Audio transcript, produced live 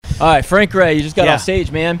All right, Frank Ray, you just got off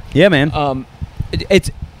stage, man. Yeah, man.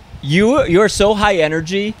 You're so high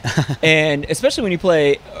energy, and especially when you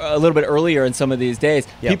play a little bit earlier in some of these days,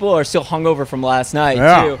 people are still hungover from last night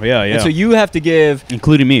too. Yeah. And so you have to give,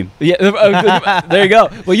 including me. Yeah, there you go.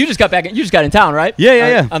 Well, you just got back. You just got in town, right?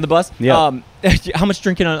 Yeah. On the bus. Yeah. How much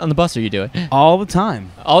drinking on the bus are you doing? All the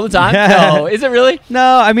time. All the time? Yeah. No, is it really?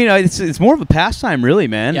 No, I mean it's more of a pastime, really,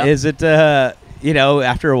 man. Yep. Is it?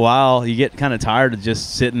 After a while, you get kind of tired of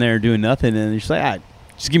just sitting there doing nothing, and you're just like,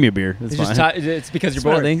 just give me a beer. That's fine. It's because you're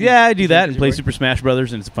bored. Yeah, I do that and play Super Smash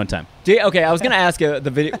Brothers, and it's a fun time. Okay, I was gonna ask the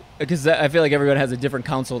video because I feel like everyone has a different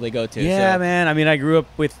console they go to. Yeah, man. I mean, I grew up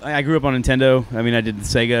on Nintendo. I mean, I did the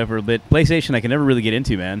Sega for a bit. PlayStation, I can never really get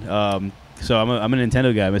into, man. So I'm a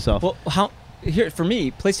Nintendo guy myself. Well, here for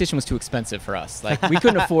me, PlayStation was too expensive for us. Like we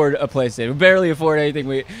couldn't afford a PlayStation. We barely afford anything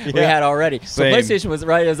we had already. Same. So PlayStation was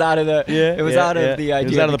out of the idea. It was out of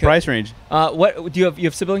the price range. What do you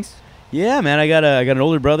have siblings? Yeah, man. I got an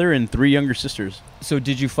older brother and 3 younger sisters. So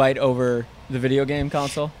did you fight over the video game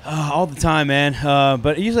console? All the time, man.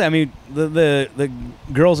 But usually, I mean, the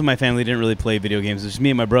girls in my family didn't really play video games. It was just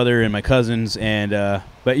me and my brother and my cousins. And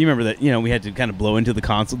but you remember that we had to kind of blow into the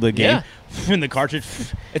console, the game, and the cartridge.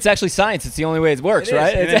 It's actually science. It's the only way it works,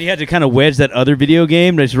 right? And then you had to kind of wedge that other video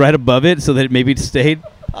game that's right above it so that maybe it stayed.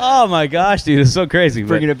 Oh my gosh, dude, it's so crazy.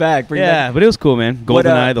 Bringing it back. But it was cool, man.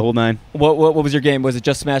 GoldenEye, the whole 9. What was your game? Was it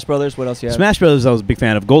just Smash Brothers? What else you had? Smash Brothers, I was a big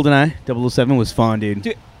fan of. GoldenEye 007 was fun,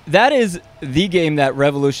 dude. That is the game that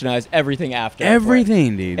revolutionized everything after.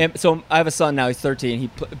 Everything, dude. And so I have a son now. He's 13.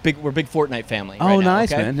 We're a big Fortnite family. Oh, right now,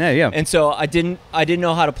 nice, okay? man. Yeah. And so I didn't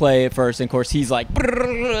know how to play at first. And of course, he's like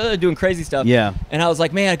doing crazy stuff. Yeah. And I was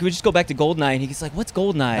like, man, could we just go back to GoldenEye? And he's like, what's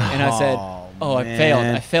GoldenEye? And I said,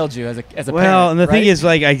 I failed you as a parent. Well, and the right? thing is,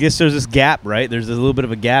 like, I guess there's this gap, right? There's a little bit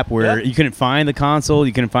of a gap where you couldn't find the console,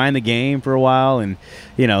 you couldn't find the game for a while, and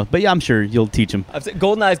But yeah, I'm sure you'll teach them.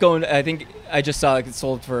 GoldenEye's going. I think I just saw it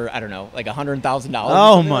sold for like $100,000.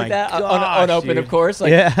 Oh my gosh, gosh, unopened, dude. Of course.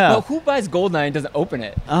 Like, well, who buys GoldenEye and doesn't open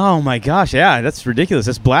it? Oh my gosh, yeah, that's ridiculous.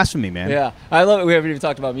 That's blasphemy, man. Yeah, I love it. We haven't even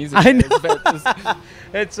talked about music. I know.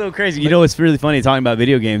 It's so crazy. What's really funny talking about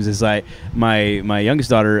video games is like my youngest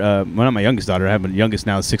daughter. Well, not my youngest daughter. I have a youngest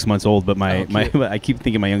now, 6 months old. But I keep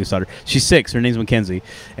thinking my youngest daughter. She's 6. Her name's Mackenzie,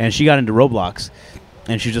 and she got into Roblox.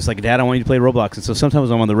 And she was just like, Dad, I want you to play Roblox. And so sometimes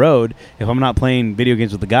when I'm on the road, if I'm not playing video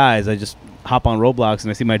games with the guys, I just hop on Roblox and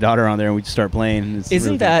I see my daughter on there and we just start playing.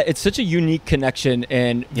 It's such a unique connection?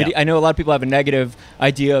 And I know a lot of people have a negative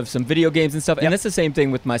idea of some video games and stuff. And that's the same thing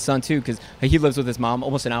with my son, too, because he lives with his mom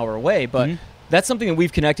almost an hour away. But that's something that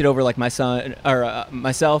we've connected over, like my son, or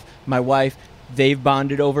myself, my wife. They've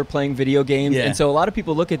bonded over playing video games. And so a lot of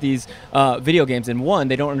people look at these video games and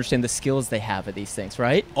they don't understand the skills they have at these things,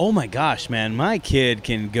 right? Oh my gosh, man. My kid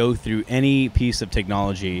can go through any piece of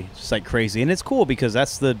technology just like crazy. And it's cool because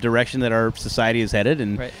that's the direction that our society is headed,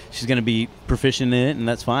 and she's going to be proficient in it, and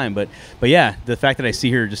that's fine. But yeah, the fact that I see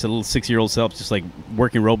her, just a little 6-year-old self, just like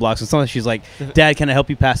working Roblox, and sometimes she's like, Dad, can I help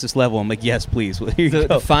you pass this level? I'm like, yes, please.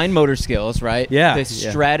 The fine motor skills, right? Yeah. The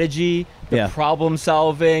strategy, the problem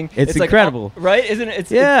solving. It's incredible. Like, right? Isn't it? It's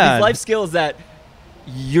these life skills that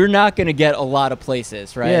you're not going to get a lot of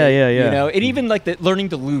places, right? Yeah. And even like learning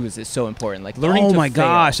to lose is so important. Like learning to fail. Oh my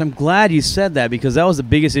gosh, I'm glad you said that, because that was the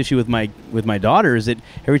biggest issue with my daughter, is that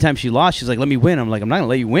every time she lost, she's like, let me win. I'm like, I'm not going to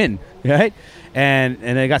let you win, right? And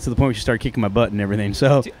it got to the point where she started kicking my butt and everything.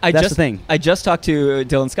 So that's the thing. I just talked to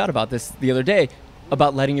Dylan Scott about this the other day,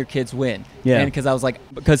 about letting your kids win. Yeah. And because I was like,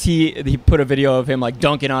 because he put a video of him like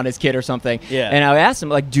dunking on his kid or something. Yeah. And I asked him,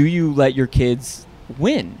 like, do you let your kids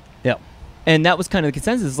win? Yeah. And that was kind of the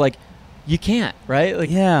consensus, like, you can't, right? Like,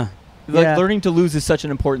 learning to lose is such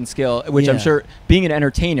an important skill, which I'm sure being an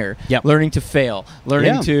entertainer, learning to fail,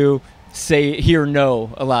 learning to hear no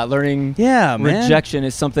a lot, learning rejection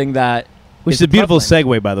is something that which is a beautiful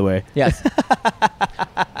segue, by the way. Yes.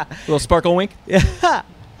 A little sparkle wink. Yeah.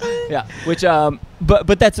 Yeah, which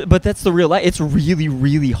but that's the real life. It's really,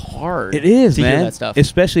 really hard. It is, to man. hear that stuff.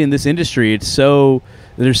 Especially in this industry,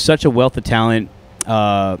 there's such a wealth of talent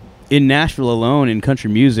in Nashville alone in country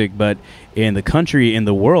music, but in the country, in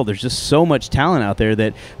the world, there's just so much talent out there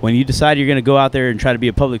that when you decide you're going to go out there and try to be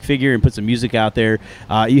a public figure and put some music out there,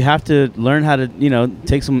 you have to learn how to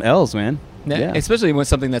take some L's, man. Yeah. Especially when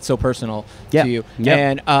something that's so personal to you.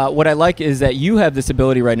 And what I like is that you have this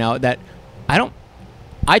ability right now that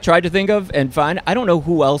I tried to think of and find. I don't know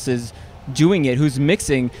who else is doing it, who's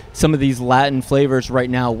mixing some of these Latin flavors right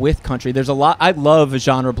now with country. There's a lot. I love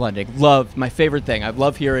genre blending. Love, my favorite thing. I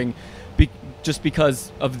love hearing just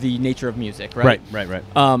because of the nature of music, right? Right.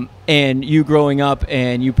 And you growing up,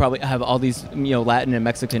 and you probably have all these Latin and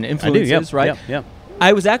Mexican influences, I do, right? Yeah.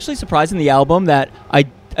 I was actually surprised in the album that I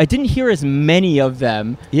didn't hear as many of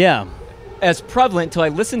them. Yeah. As prevalent until I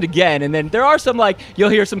listened again, and then there are some, like, you'll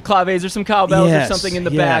hear some claves or some cowbells or something in the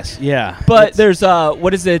back. Yeah. But there's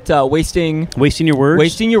what is it? Wasting Your Words.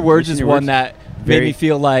 Wasting Your Words is one that made me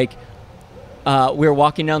feel like we were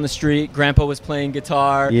walking down the street. Grandpa was playing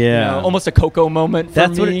guitar. Yeah. Almost a Coco moment for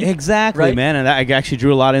That's me. Exactly, right? Man. And I actually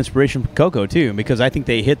drew a lot of inspiration from Coco too, because I think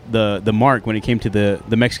they hit the mark when it came to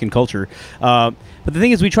the Mexican culture. But the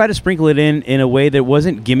thing is, we try to sprinkle it in a way that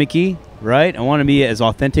wasn't gimmicky, right? I want to be as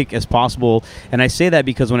authentic as possible. And I say that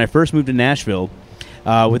because when I first moved to Nashville,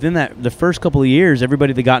 within the first couple of years,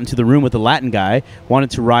 everybody that got into the room with the Latin guy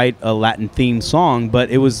wanted to write a Latin-themed song,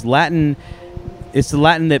 but it was Latin. It's the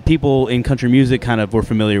Latin that people in country music kind of were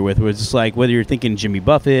familiar with. Where it's just like, whether you're thinking Jimmy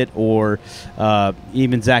Buffett or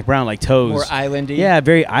even Zach Brown, like Toes. More islandy. Yeah,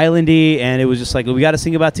 very islandy. And it was just like, well, we got to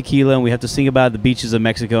sing about tequila and we have to sing about the beaches of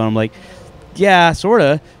Mexico. And I'm like, yeah, sort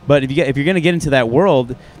of. But if you're going to get into that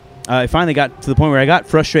world, I finally got to the point where I got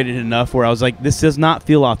frustrated enough where I was like, this does not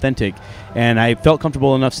feel authentic. And I felt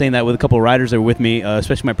comfortable enough saying that with a couple of writers that were with me,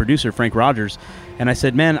 especially my producer, Frank Rogers. And I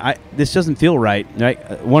said, man, this doesn't feel right.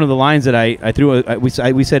 One of the lines that I threw, we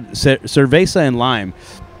said, cerveza and lime.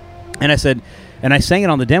 And I said, and I sang it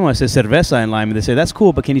on the demo, I said, cerveza and lime. And they said, that's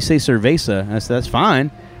cool, but can you say cerveza? And I said, that's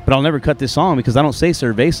fine, but I'll never cut this song because I don't say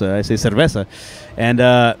cerveza, I say cerveza. And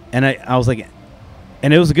I was like,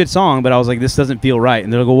 and it was a good song, but I was like, this doesn't feel right.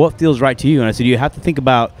 And they're like, well, what feels right to you? And I said, you have to think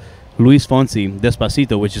about Luis Fonsi,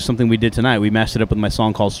 Despacito, which is something we did tonight. We mashed it up with my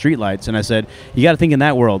song called Streetlights. And I said, you got to think in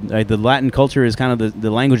that world. Right? The Latin culture is kind of the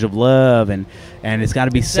language of love, and it's got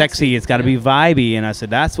to be sexy. It's got to be vibey. And I said,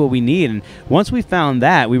 that's what we need. And once we found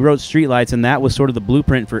that, we wrote Streetlights, and that was sort of the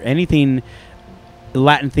blueprint for anything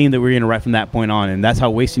Latin theme that we were going to write from that point on, and that's how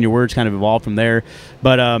Wasting Your Words kind of evolved from there.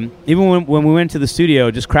 But even when we went to the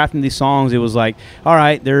studio, just crafting these songs, it was like, all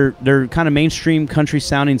right, they're kind of mainstream country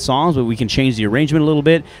sounding songs, but we can change the arrangement a little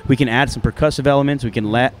bit. We can add some percussive elements. We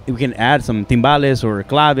can add some timbales or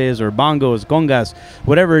claves or bongos, congas,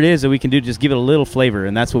 whatever it is that we can do. Just give it a little flavor,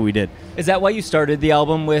 and that's what we did. Is that why you started the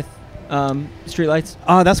album with Streetlights?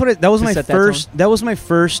 That was my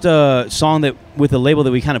first song that with a label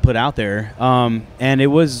that we kind of put out there, and it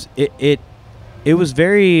was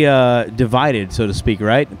very divided, so to speak.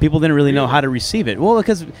 Right? People didn't really know how to receive it. Well,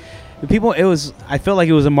 because I felt like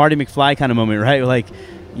it was a Marty McFly kind of moment, right? Like,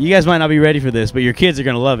 you guys might not be ready for this, but your kids are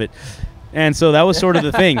gonna love it, and so that was sort of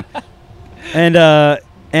the thing.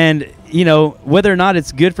 And you know, whether or not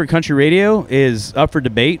it's good for country radio is up for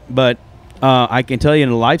debate, but I can tell you in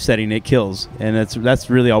a live setting, it kills, and that's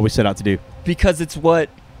really all we set out to do. Because it's what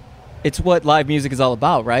live music is all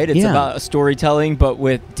about, right? It's about storytelling, but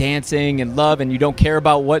with dancing and love, and you don't care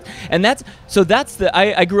about what. And that's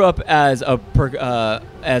I grew up as a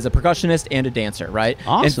percussionist and a dancer, right?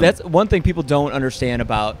 Awesome. And that's one thing people don't understand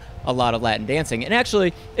about a lot of Latin dancing. And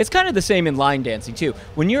actually, it's kind of the same in line dancing too.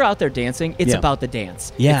 When you're out there dancing, it's about the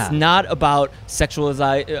dance. Yeah. It's not about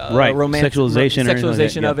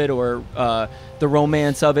sexualization of it, or the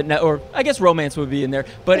romance of it, or I guess romance would be in there,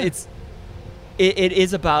 but it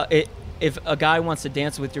is about it. If a guy wants to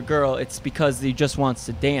dance with your girl, it's because he just wants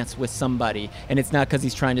to dance with somebody, and it's not because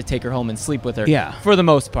he's trying to take her home and sleep with her. Yeah, for the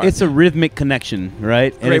most part, it's a rhythmic connection,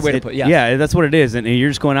 right? Great way to put it. Yeah, that's what it is, and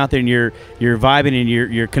you're just going out there and you're vibing and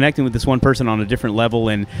you're connecting with this one person on a different level,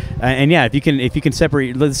 and yeah, if you can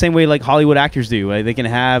separate the same way like Hollywood actors do, right? They can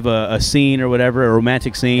have a scene or whatever, a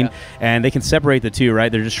romantic scene, and they can separate the two,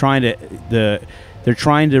 right? They're just trying to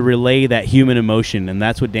relay that human emotion, and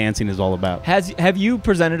that's what dancing is all about. Have you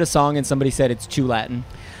presented a song and somebody said it's too Latin?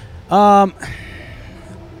 I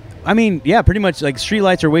mean, yeah, pretty much. Like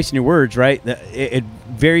Streetlights or Wasting Your Words, right? It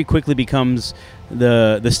very quickly becomes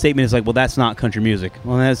the statement is like, well, that's not country music.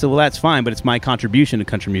 Well, that's fine, but it's my contribution to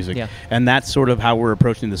country music, and that's sort of how we're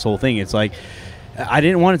approaching this whole thing. It's like, I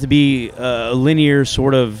didn't want it to be a linear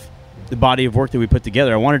sort of the body of work that we put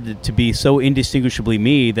together. I wanted it to be so indistinguishably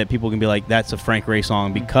me that people can be like, that's a Frank Ray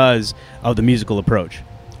song because of the musical approach.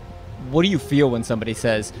 What do you feel when somebody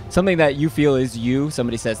says something that you feel is you?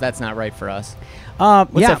 Somebody says that's not right for us.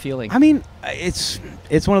 What's that feeling? I mean, it's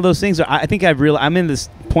one of those things. I think I'm in this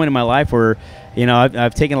point in my life where, you know,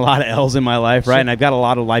 I've taken a lot of L's in my life, right? And I've got a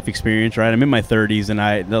lot of life experience, right? I'm in my 30s,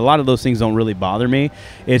 and a lot of those things don't really bother me.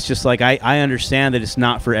 It's just like I understand that it's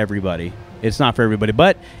not for everybody. It's not for everybody.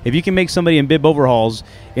 But if you can make somebody in bib overalls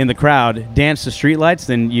in the crowd dance to Streetlights,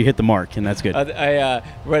 then you hit the mark, and that's good.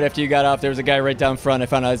 Right after you got off, there was a guy right down front. I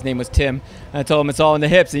found out his name was Tim. I told him it's all in the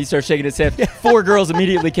hips, and he started shaking his hips. 4 girls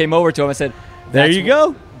immediately came over to him. I said, there you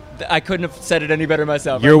go. I couldn't have said it any better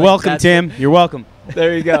myself. You're welcome, Tim. You're welcome.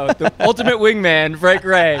 There you go. The ultimate wingman, Frank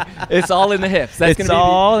Ray. It's all in the hips. That's going to be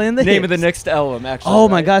all in the name hips. of the next album, actually. Oh,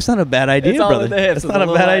 my gosh. Not a bad idea, it's all brother. in the hips. It's not a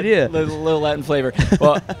bad idea. Little Latin flavor.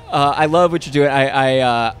 Well, I love what you're doing.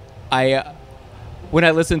 I when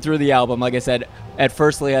I listened through the album, like I said, at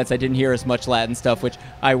first glance, I didn't hear as much Latin stuff, which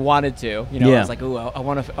I wanted to. I was like, ooh, I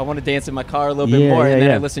want to dance in my car a little bit more. And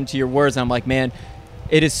then I listened to your words, and I'm like, man,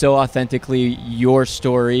 it is so authentically your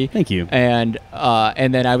story. Thank you. And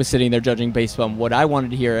then I was sitting there judging based on what I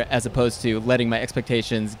wanted to hear, as opposed to letting my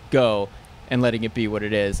expectations go and letting it be what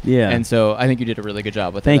it is. Yeah. And so I think you did a really good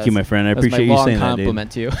job with it. Thank you, my friend. I appreciate you saying that, dude.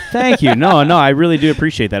 Compliment to you. Thank you. No, I really do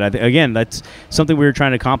appreciate that. Again, that's something we were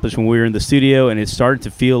trying to accomplish when we were in the studio, and it started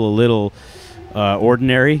to feel a little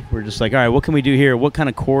ordinary. We're just like, all right, what can we do here? What kind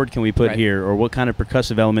of chord can we put here? Or what kind of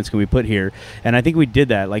percussive elements can we put here? And I think we did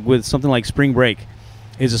that. Like with something like Spring Break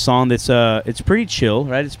is a song that's it's pretty chill,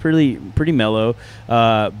 right? It's pretty mellow.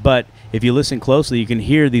 But if you listen closely, you can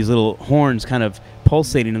hear these little horns kind of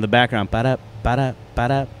pulsating in the background. Ba-da, ba-da,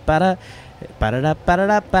 ba-da, ba-da. Ba-da-da,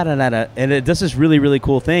 ba-da-da, ba-da-da-da. And it does this really, really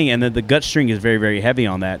cool thing, and then the gut string is very, very heavy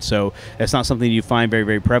on that. So it's not something you find very,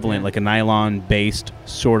 very prevalent, like a nylon-based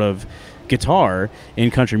sort of guitar in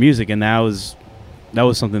country music, and that was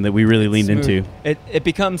something that we really leaned into. It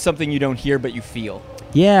becomes something you don't hear, but you feel.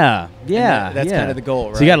 Yeah. That's kind of the goal,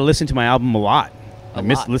 right? So you got to listen to my album a lot.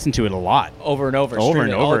 Listen to it a lot. Over and over. Over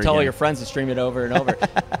and over. Tell all your friends to stream it over and over.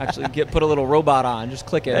 Actually, put a little robot on. Just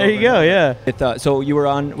click it. There you go, yeah. So you were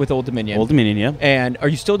on with Old Dominion. Old Dominion, yeah. And are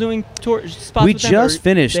you still doing tour spots We with them, just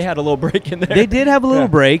finished. They had a little break in there. They did have a little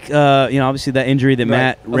break. Obviously that injury that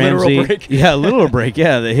Matt Ramsey. Literal break. Yeah, a little break.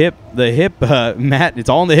 Yeah, the hip. Matt, it's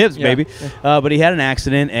all in the hips, baby. But he had an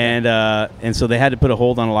accident, and so they had to put a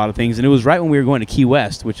hold on a lot of things. And it was right when we were going to Key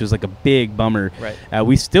West, which was like a big bummer. Right.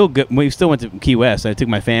 We still went to Key West. I took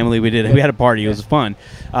my family. We had a party. It was fun.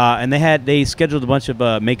 And they scheduled a bunch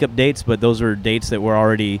of makeup dates, but those were dates that were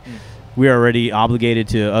already. We were already obligated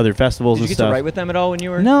to other festivals and stuff. Did you get to write with them at all when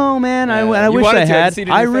you were? No, man. I wish I had.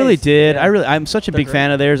 I really did. Yeah. I'm such a big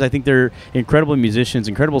fan of theirs. I think they're incredible musicians,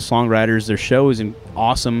 incredible songwriters. Their show is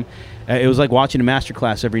awesome. It was like watching a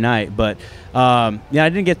masterclass every night. But I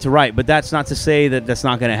didn't get to write. But that's not to say that that's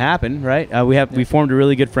not going to happen, right? We formed a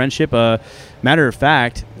really good friendship. Matter of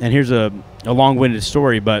fact, and here's a long-winded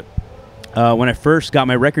story, but. When I first got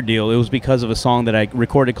my record deal, it was because of a song that I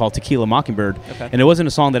recorded called Tequila Mockingbird. Okay. And it wasn't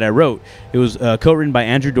a song that I wrote. It was co-written by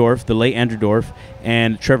Andrew Dorff, the late Andrew Dorff,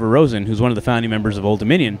 and Trevor Rosen, who's one of the founding members of Old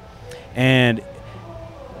Dominion.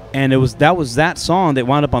 And it was that song that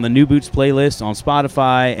wound up on the New Boots playlist on Spotify.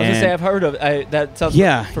 I was going to say, I've heard of it. That sounds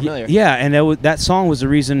familiar. Yeah, and that song was the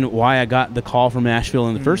reason why I got the call from Nashville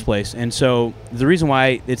in the first place. And so the reason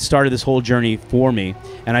why it started this whole journey for me,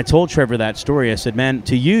 and I told Trevor that story. I said, man,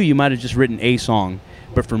 to you might have just written a song,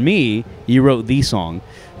 but for me, you wrote the song.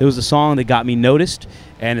 It was a song that got me noticed,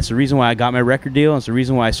 and it's the reason why I got my record deal, and it's the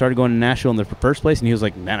reason why I started going to Nashville in the first place. And he was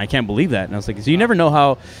like, man, I can't believe that. And I was like, so you never know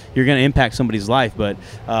how you're going to impact somebody's life, but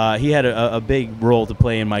he had a big role to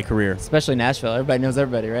play in my career. Especially Nashville. Everybody knows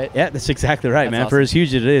everybody, right? Yeah, that's exactly right, man. Awesome. For as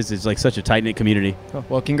huge as it is, it's like such a tight-knit community. Cool.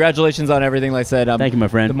 Well, congratulations on everything. Like I said, thank you, my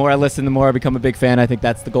friend. The more I listen, the more I become a big fan. I think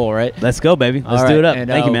that's the goal, right? Let's go, baby. Let's do it up. And,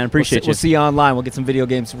 thank you, man. Appreciate you. We'll see you online. We'll get some video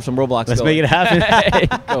games, some Roblox. Let's make it happen. Hey,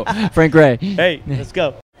 go. Frank Ray. Hey, let's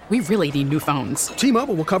go. We really need new phones.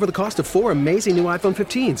 T-Mobile will cover the cost of 4 amazing new iPhone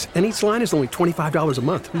 15s, and each line is only $25 a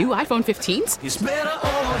month. New iPhone 15s? It's better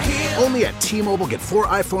over here. Only at T-Mobile, get 4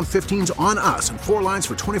 iPhone 15s on us and 4 lines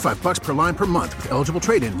for $25 per line per month with eligible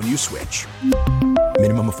trade-in when you switch.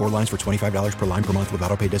 Minimum of 4 lines for $25 per line per month with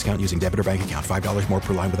autopay discount using debit or bank account. $5 more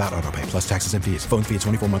per line without autopay, plus taxes and fees. Phone fee at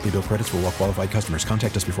 24 monthly bill credits for well-qualified customers.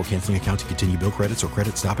 Contact us before canceling account to continue bill credits or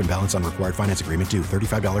credit stop and balance on required finance agreement due.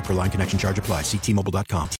 $35 per line connection charge applies. See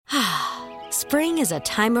T-Mobile.com. Spring is a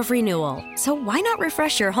time of renewal, so why not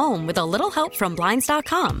refresh your home with a little help from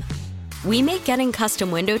Blinds.com? We make getting custom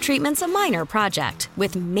window treatments a minor project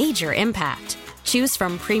with major impact. Choose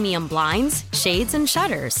from premium blinds, shades, and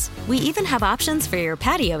shutters. We even have options for your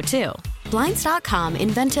patio, too. Blinds.com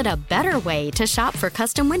invented a better way to shop for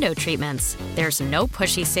custom window treatments. There's no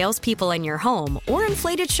pushy salespeople in your home or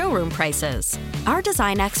inflated showroom prices. Our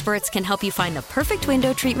design experts can help you find the perfect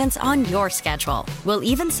window treatments on your schedule. We'll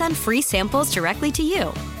even send free samples directly to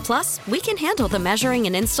you. Plus, we can handle the measuring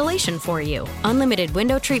and installation for you. Unlimited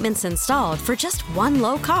window treatments installed for just one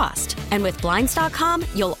low cost. And with Blinds.com,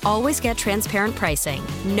 you'll always get transparent pricing.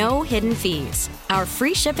 No hidden fees. Our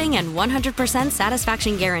free shipping and 100%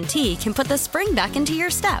 satisfaction guarantee can put the spring back into your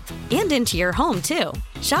step and into your home, too.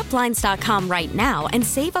 Shop Blinds.com right now and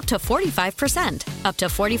save up to 45%. Up to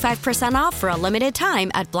 45% off for a limited time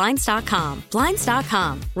at Blinds.com.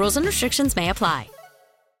 Blinds.com. Rules and restrictions may apply.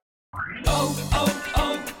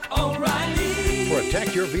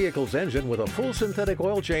 Protect your vehicle's engine with a full synthetic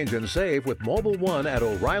oil change and save with Mobile One at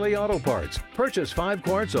O'Reilly Auto Parts. Purchase 5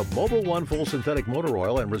 quarts of Mobile One full synthetic motor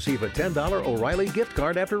oil and receive a $10 O'Reilly gift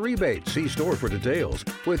card after rebate. See store for details.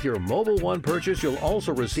 With your Mobile One purchase, you'll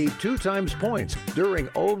also receive 2 times points during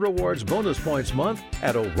O Rewards Bonus Points Month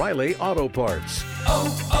at O'Reilly Auto Parts.